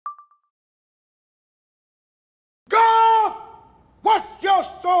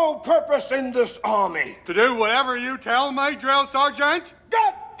sole purpose in this army? To do whatever you tell me, drill sergeant.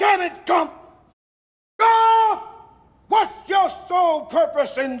 God damn it, Gump! Go! What's your sole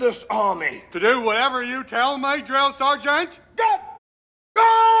purpose in this army? To do whatever you tell me, drill sergeant. God!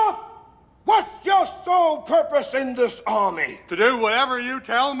 Go! What's your sole purpose in this army? To do whatever you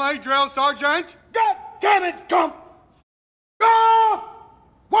tell me, drill sergeant. God damn it, Gump! Go!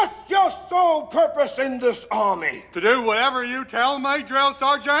 What's your sole purpose in this army? To do whatever you tell me, drill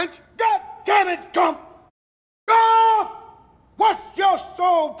sergeant. God damn it, Gump! Go! What's your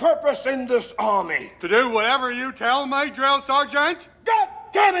sole purpose in this army? To do whatever you tell me, drill sergeant. God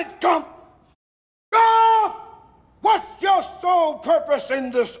damn it, Gump! Go! What's your sole purpose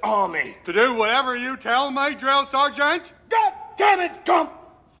in this army? To do whatever you tell me, drill sergeant. God damn it, Gump!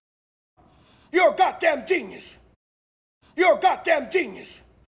 You're a goddamn genius. You're a goddamn genius.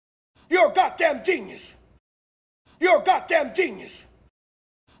 You're a goddamn genius. You're a goddamn genius.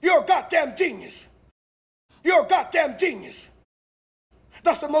 You're a goddamn genius. You're a goddamn genius.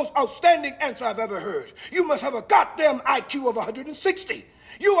 That's the most outstanding answer I've ever heard. You must have a goddamn IQ of 160.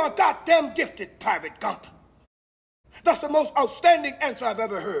 You are goddamn gifted, Private Gump. That's the most outstanding answer I've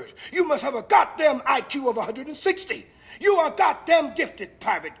ever heard. You must have a goddamn IQ of 160. You are goddamn gifted,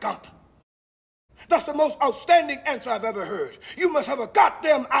 Private Gump. That's the most outstanding answer I've ever heard. You must have a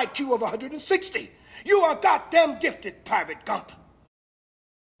goddamn IQ of 160. You are goddamn gifted, Private Gump.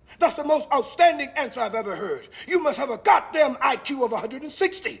 That's the most outstanding answer I've ever heard. You must have a goddamn IQ of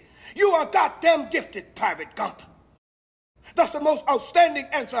 160. You are goddamn gifted, Private Gump. That's the most outstanding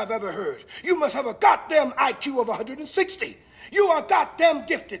answer I've ever heard. You must have a goddamn IQ of 160. You are goddamn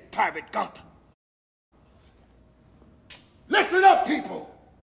gifted, Private Gump. Listen up, people.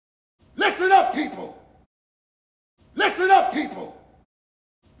 Listen up, people. Listen up, people.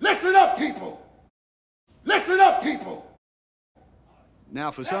 Listen up, people. Listen up, people.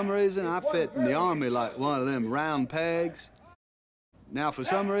 Now, for some reason, I fit in the army like one of them round pegs. Now, for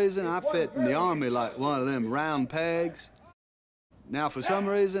some reason, I fit in the army like one of them round pegs. Now, for some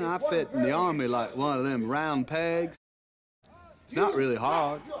reason, I fit in the army like one of them round pegs. It's not really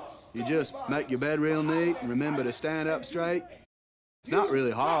hard. You just make your bed real neat and remember to stand up straight. It's not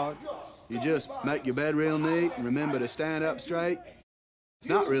really hard. You just make your bed real neat and remember to stand up straight. It's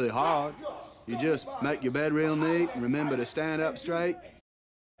not really hard. You just make your bed real neat and remember to stand up straight.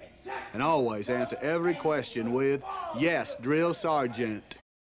 And always answer every question with, "Yes, drill sergeant."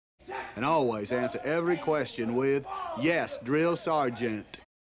 And always answer every question with, "Yes, drill sergeant."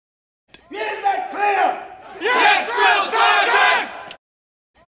 Is that clear? Yes, drill sergeant.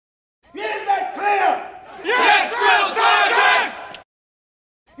 Is that clear? Yes, drill sergeant.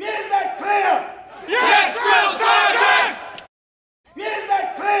 Is that clear? Yes, drill sergeant. Is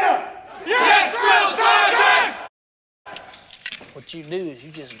that clear? Yes, drill sergeant. What you do is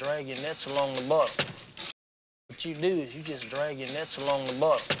you just drag your nets along the bottom. What you do is you just drag your nets along the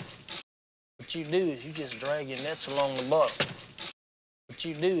bottom. What you do is you just drag your nets along the bottom. What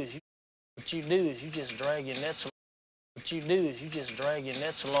you do is you just drag your nets. What you do is you just drag your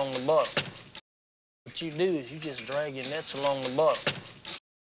nets along the bottom. What you do is you just drag your nets along the bottom.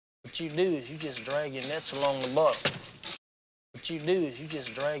 What you do is you just drag your nets along the bottom. What you do is you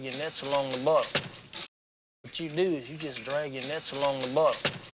just drag your nets along the bottom. What you do is you just drag your nets along the bottom.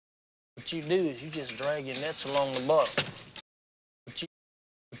 What you do is you just drag your nets along the bottom.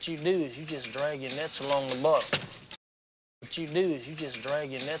 What you do is you just drag your nets along the bottom. What you do is you just drag your nets along the bottom. What you do is you just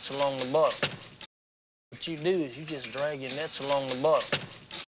drag your nets along the bottom. What you do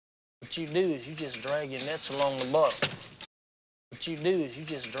is you just drag your nets along the bottom. What you do is you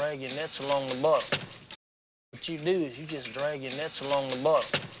just drag your nets along the bottom. What you do is you just drag your nets along the bottom.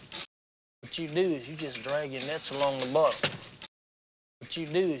 What you do is you just drag your nets along the bottom. What you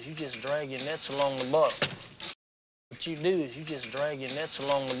do is you just drag your nets along the bottom. What you do is you just drag your nets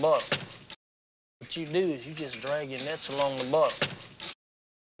along the bottom. What you do is you just drag your nets along the bottom.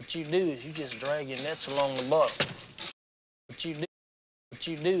 What you do is you just drag your nets along the bottom. What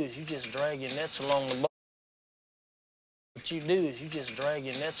you do is you just drag your nets along the bottom. What you do is you just drag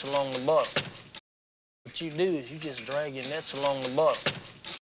your nets along the bottom. What you do is you just drag your nets along the bottom.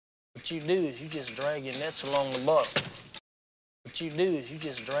 What you do is you just drag your nets along the bottom. What you do is you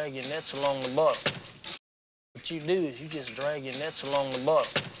just drag your nets along the bottom. What you do is you just drag your nets along the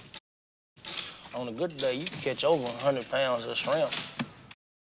bottom. On a good day, you can catch over 100 pounds of shrimp.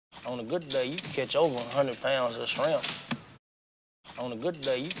 On a good day, you can catch over 100 pounds of shrimp. On a good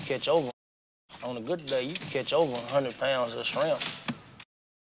day, you can catch over. On a good day, you can catch over 100 pounds of shrimp.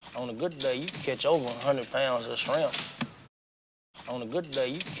 On a good day, you can catch over 100 pounds of shrimp. On a good day,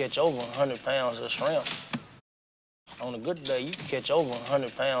 you can catch over 100 pounds of shrimp. On a good day, you can catch over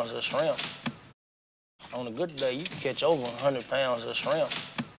 100 pounds of shrimp. On a good day, you can catch over 100 pounds of shrimp.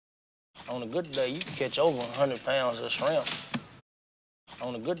 On a good day, you can catch over 100 pounds of shrimp.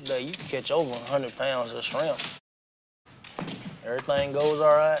 On a good day, you can catch over 100 pounds of shrimp. Everything goes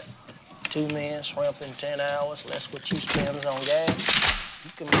all right. 2 men, shrimp in 10 hours, less what you spend on gas.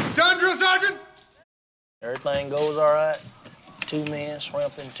 You can... Done, Drill Sergeant! Everything goes all right. 2 men,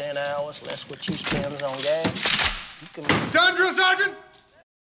 shrimp in 10 hours, less what you spend on gas. You can... Done, Drill Sergeant!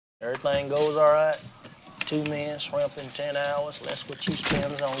 Everything goes all right. 2 men, shrimp in 10 hours, less what you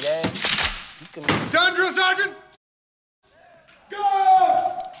spend on gas. You can... Done, Drill Sergeant!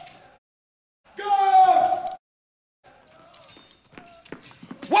 Go! Go!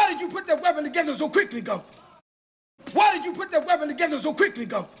 Why did you put that weapon together so quickly, Gump? Why did you put that weapon together so quickly,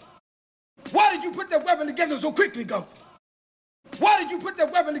 Gump? Why did you put that weapon together so quickly, Gump? Why did you put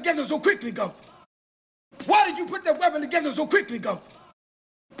that weapon together so quickly, Gump? Why did you put that weapon together so quickly, Gump?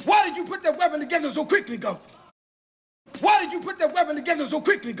 Why did you put that weapon together so quickly, Gump? Why did you put that weapon together so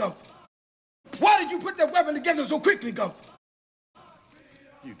quickly, Gump? Why did you put that weapon together so quickly, Gump?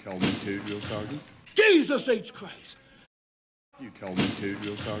 You told me to, Drill Sergeant. Jesus H. Christ. You told me to,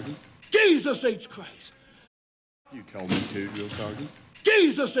 Drill Sergeant. Jesus H. Christ. You told me to, Drill Sergeant.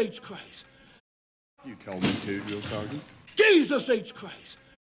 Jesus H. Christ. You told me to, Drill Sergeant. Jesus H. Christ.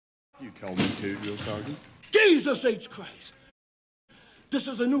 You told me to, Drill Sergeant. Jesus H. Christ. This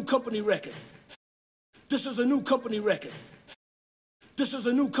is a new company record. This is a new company record. This is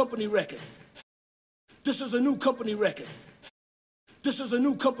a new company record. This is a new company record. This is a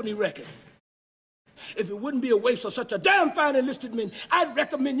new company record. If it wouldn't be a waste of such a damn fine enlisted man, I'd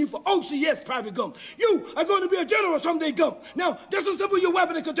recommend you for OCS, Private Gump. You are going to be a general someday, Gump. Now, disassemble your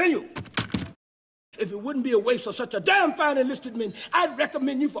weapon and continue. If it wouldn't be a waste of such a damn fine enlisted man, I'd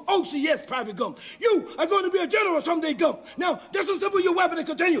recommend you for OCS, Private Gump. You are going to be a general someday, Gump. Now, disassemble your weapon and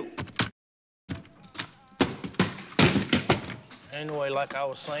continue. Anyway, like I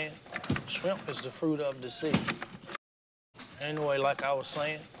was saying, shrimp is the fruit of the sea. Anyway, like I was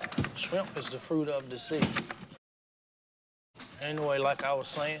saying, shrimp is the fruit of the sea. Anyway, like I was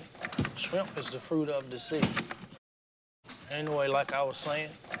saying, shrimp is the fruit of the sea. Anyway, like I was saying,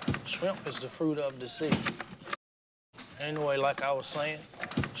 shrimp is the fruit of the sea. Anyway, like I was saying,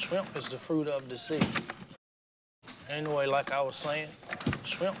 shrimp is the fruit of the sea. Anyway, like I was saying,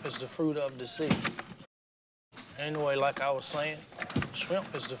 shrimp is the fruit of the sea. Anyway, like I was saying,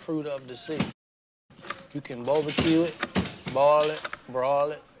 shrimp is the fruit of the sea. You can barbecue it, boil it,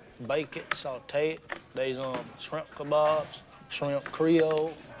 broil it, bake it, saute it. There's shrimp kebabs, shrimp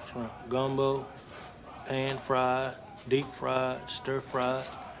creole, shrimp gumbo, pan fried, deep fried, stir fried.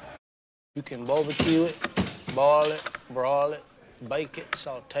 You can barbecue it, boil it, broil it, bake it,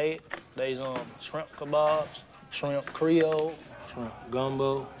 saute it. There's shrimp kebabs, shrimp creole, shrimp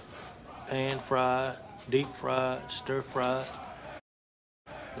gumbo, pan fried, deep fried, stir fried.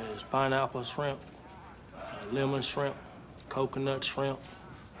 There's pineapple shrimp, lemon shrimp, coconut shrimp,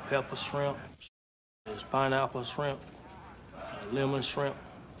 pepper shrimp. There's pineapple shrimp, lemon shrimp,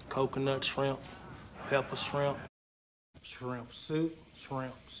 coconut shrimp, pepper shrimp. Shrimp soup,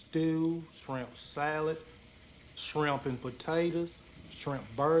 shrimp stew, shrimp salad, shrimp and potatoes, shrimp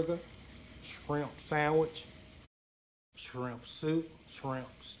burger, shrimp sandwich, shrimp soup, shrimp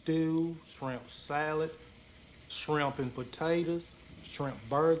stew, shrimp salad, shrimp and potatoes, shrimp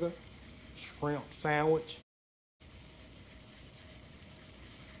burger, shrimp sandwich.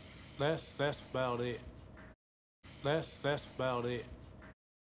 That's about it. That's about it.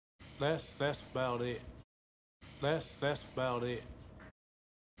 That's about it. That's about it.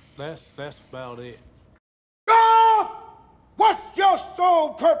 That's about it. What's your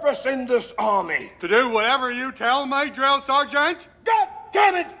sole purpose in this army? To do whatever you tell me, Drill Sergeant. God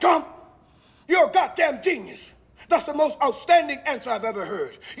damn it, Gump! You're a goddamn genius. That's the most outstanding answer I've ever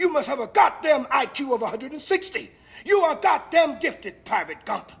heard. You must have a goddamn IQ of 160. You are goddamn gifted, Private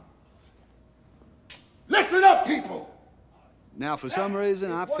Gump. Listen up, people. Now, for some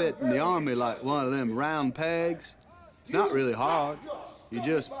reason, I fit in the Army like one of them round pegs. It's not really hard. You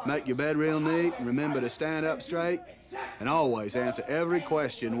just make your bed real neat and remember to stand up straight and always answer every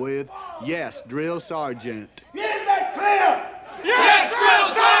question with, "Yes, Drill Sergeant." Is that clear? Yes, Drill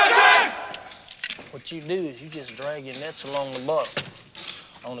Sergeant! What you do is you just drag your nets along the bottom.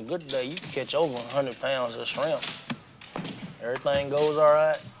 On a good day, you can catch over 100 pounds of shrimp. Everything goes all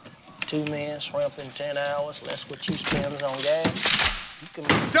right. 2 men, shrimp in 10 hours, less what you spend on gas. You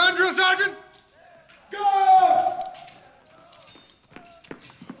can... Done, Drill Sergeant! Go!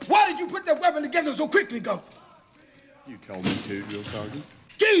 Why did you put that weapon together so quickly, Gump? You told me to, Drill Sergeant.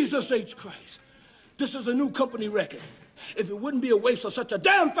 Jesus H. Christ. This is a new company record. If it wouldn't be a waste of such a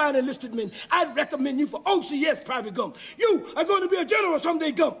damn fine enlisted man, I'd recommend you for OCS, Private Gump. You are going to be a general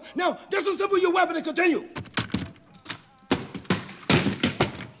someday, Gump. Now, disassemble your weapon and continue.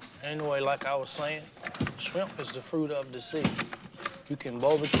 Anyway, like I was saying, shrimp is the fruit of the sea. You can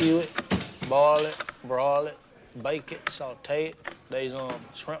barbecue it, boil it, broil it, bake it, saute it. There's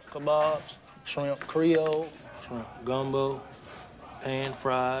shrimp kebabs, shrimp creole, shrimp gumbo, pan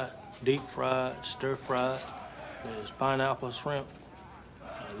fried, deep fried, stir fried. There's pineapple shrimp,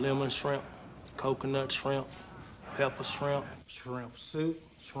 lemon shrimp, coconut shrimp, pepper shrimp. Shrimp soup,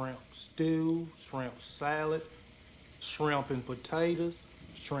 shrimp stew, shrimp salad, shrimp and potatoes,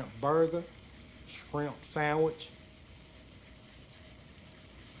 shrimp burger, shrimp sandwich.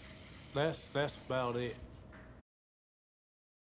 That's about it.